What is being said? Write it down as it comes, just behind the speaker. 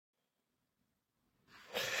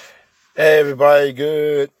Hey everybody,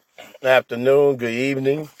 good afternoon, good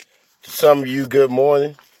evening. To some of you, good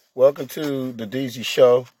morning. Welcome to the DZ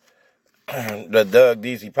Show, the Doug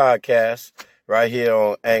DZ Podcast, right here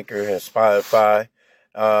on Anchor and Spotify.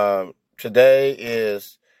 Today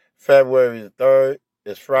is February the 3rd.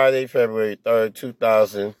 It's Friday, February 3rd,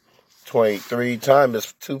 2023. Time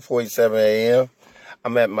is 2:47 a.m.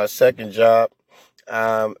 I'm at my second job.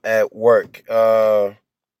 I'm at work.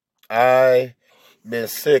 I been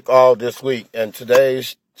sick all this week, and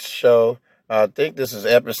today's show, I think this is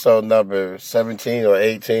episode number 17 or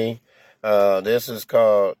 18. This is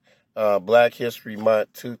called Black History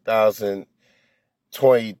Month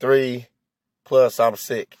 2023. Plus, I'm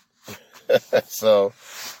sick. So,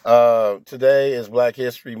 today is Black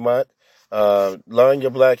History Month. Learn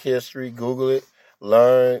your Black history, Google it,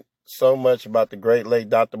 learn so much about the great late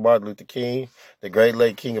Dr. Martin Luther King, the great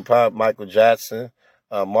late King of Pop, Michael Jackson,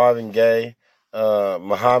 Marvin Gaye,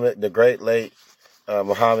 Muhammad, the great late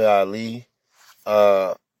Muhammad Ali,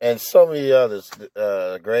 and so many others.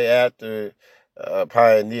 Great actor,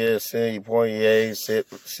 pioneer, Sidney Poitier,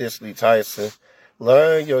 Cicely Tyson.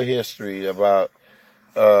 Learn your history about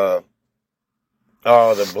uh,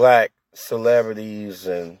 all the black celebrities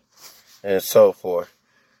and so forth.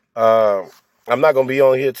 I'm not going to be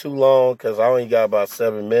on here too long because I only got about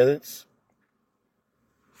 7 minutes.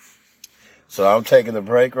 So I'm taking a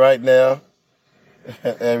break right now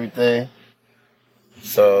and everything.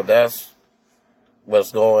 So that's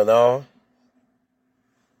what's going on.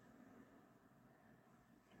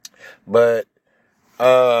 But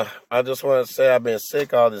I just want to say I've been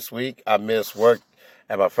sick all this week. I missed work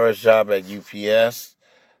at my first job at UPS.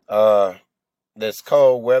 This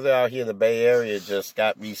cold weather out here in the Bay Area just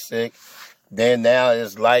got me sick. Then now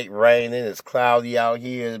it's light raining. It's cloudy out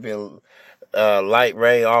here. It's been light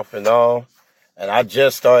rain off and on. And I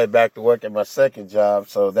just started back to work at my second job,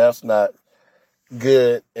 so that's not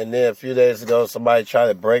good. And then a few days ago, somebody tried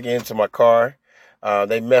to break into my car.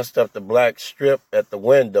 They messed up the black strip at the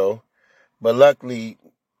window. But luckily,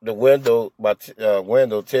 the window,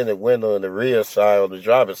 tinted window in the rear side or the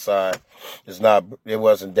driver's side, it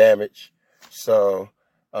wasn't damaged. So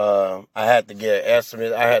I had to get an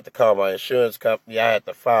estimate. I had to call my insurance company. I had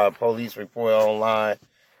to file a police report online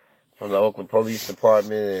from the Oakland Police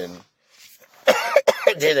Department, and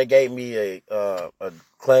then they gave me a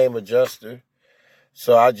claim adjuster.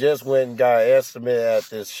 So I just went and got an estimate at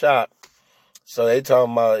this shop. So they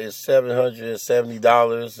talking about it's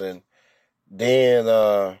 $770, and then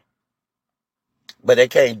but they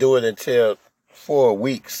can't do it until 4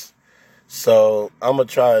 weeks. So I'm gonna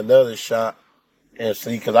try another shop and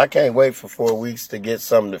see, because I can't wait for 4 weeks to get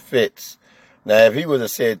something that fits. Now, if he would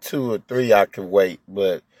have said 2 or 3, I could wait,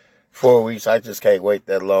 but 4 weeks, I just can't wait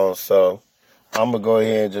that long. So I'm gonna go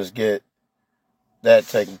ahead and just get that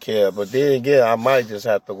taken care of. But then again, I might just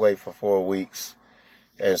have to wait for 4 weeks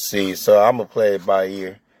and see. So I'm gonna play it by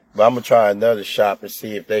ear. But I'm gonna try another shop and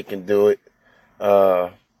see if they can do it,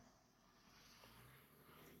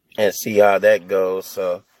 and see how that goes.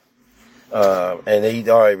 So. And he'd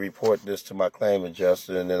already reported this to my claim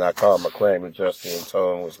adjuster, and then I called my claim adjuster and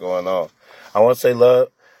told him what's going on. I want to say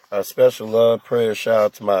special love, prayer, shout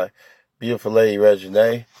out to my beautiful lady,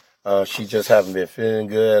 Regine. She just haven't been feeling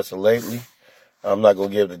good as of lately. I'm not going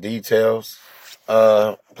to give the details.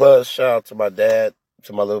 Plus, shout out to my dad,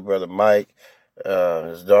 to my little brother, Mike,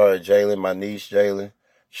 his daughter, Jalen, my niece, Jalen.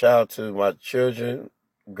 Shout out to my children,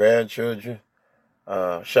 grandchildren.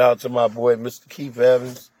 Shout out to my boy, Mr. Keith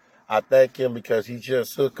Evans. I thank him because he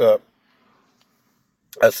just hooked up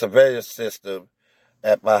a surveillance system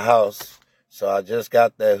at my house. So I just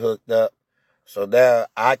got that hooked up. So now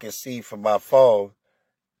I can see from my phone,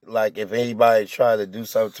 like if anybody try to do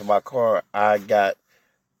something to my car, I got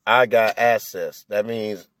access. That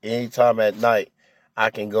means anytime at night, I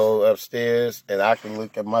can go upstairs and I can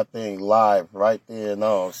look at my thing live right there and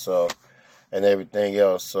on. So, and everything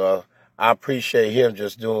else. So I appreciate him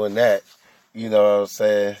just doing that. You know what I'm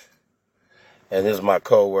saying? And this is my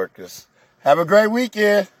co-workers. Have a great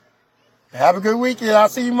weekend. Have a good weekend. I'll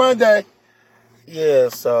see you Monday. Yeah,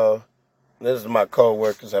 so this is my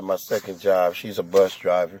co-workers at my second job. She's a bus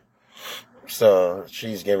driver. So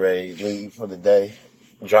she's getting ready to leave for the day,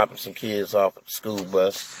 dropping some kids off at the school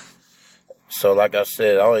bus. So like I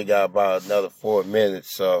said, I only got about another 4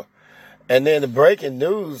 minutes. So, and then the breaking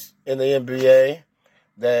news in the NBA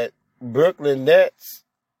that Brooklyn Nets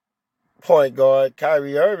point guard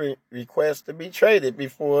Kyrie Irving requests to be traded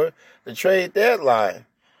before the trade deadline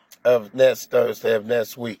of next Thursday of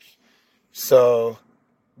next week. So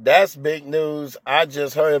that's big news. I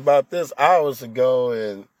just heard about this hours ago,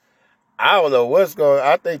 and I don't know what's going on.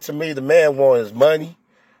 I think to me the man wants his money.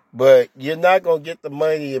 But you're not going to get the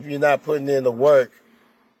money if you're not putting in the work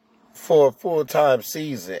for a full-time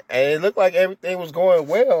season. And it looked like everything was going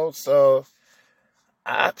well, so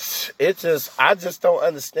I just don't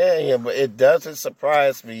understand him. But it doesn't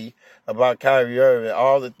surprise me about Kyrie Irving,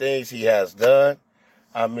 all the things he has done.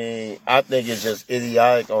 I mean, I think it's just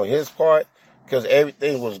idiotic on his part because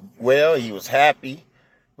everything was well. He was happy.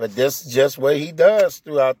 But this is just what he does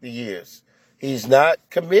throughout the years. He's not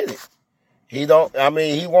committed. He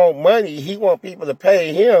want money. He want people to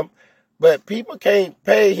pay him. But people can't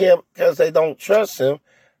pay him because they don't trust him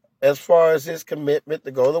as far as his commitment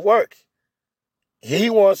to go to work. He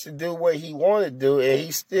wants to do what he want to do, and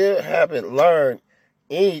he still haven't learned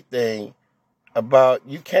anything about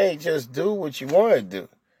you can't just do what you want to do.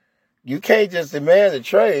 You can't just demand a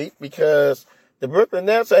trade because the Brooklyn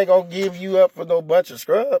Nets ain't going to give you up for no bunch of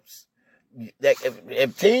scrubs.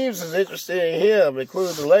 If teams is interested in him,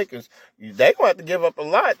 including the Lakers, they going to have to give up a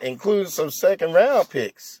lot, including some second-round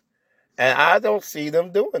picks. And I don't see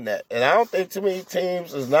them doing that. And I don't think too many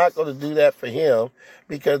teams is not going to do that for him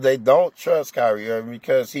because they don't trust Kyrie Irving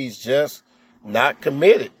because he's just not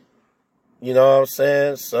committed. You know what I'm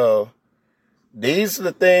saying? So these are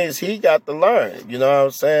the things he got to learn. You know what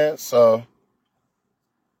I'm saying? So,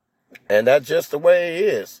 and that's just the way it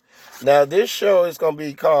is. Now, this show is going to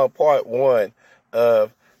be called Part 1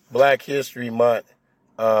 of Black History Month.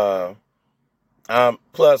 Plus,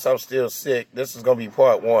 I'm still sick. This is going to be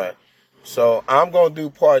Part 1. So, I'm going to do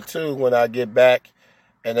Part 2 when I get back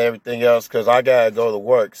and everything else because I got to go to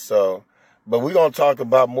work. So, but we're going to talk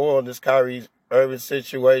about more on this Kyrie Irving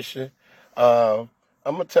situation. I'm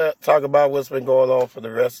going to talk about what's been going on for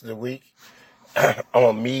the rest of the week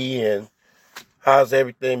on me and how's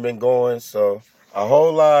everything been going. So, a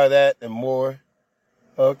whole lot of that and more.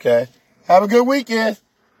 Okay. Have a good weekend.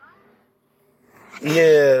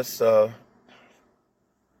 Yeah, so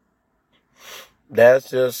that's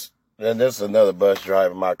just, and this is another bus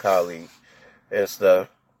driver, my colleague and stuff.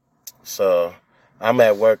 So I'm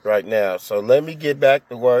at work right now. So let me get back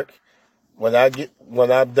to work. When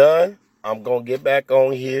I'm done, I'm gonna get back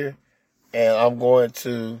on here and I'm gonna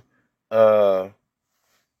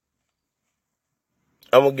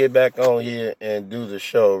get back on here and do the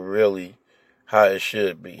show really how it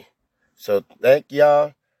should be. So thank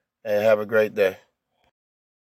y'all and have a great day.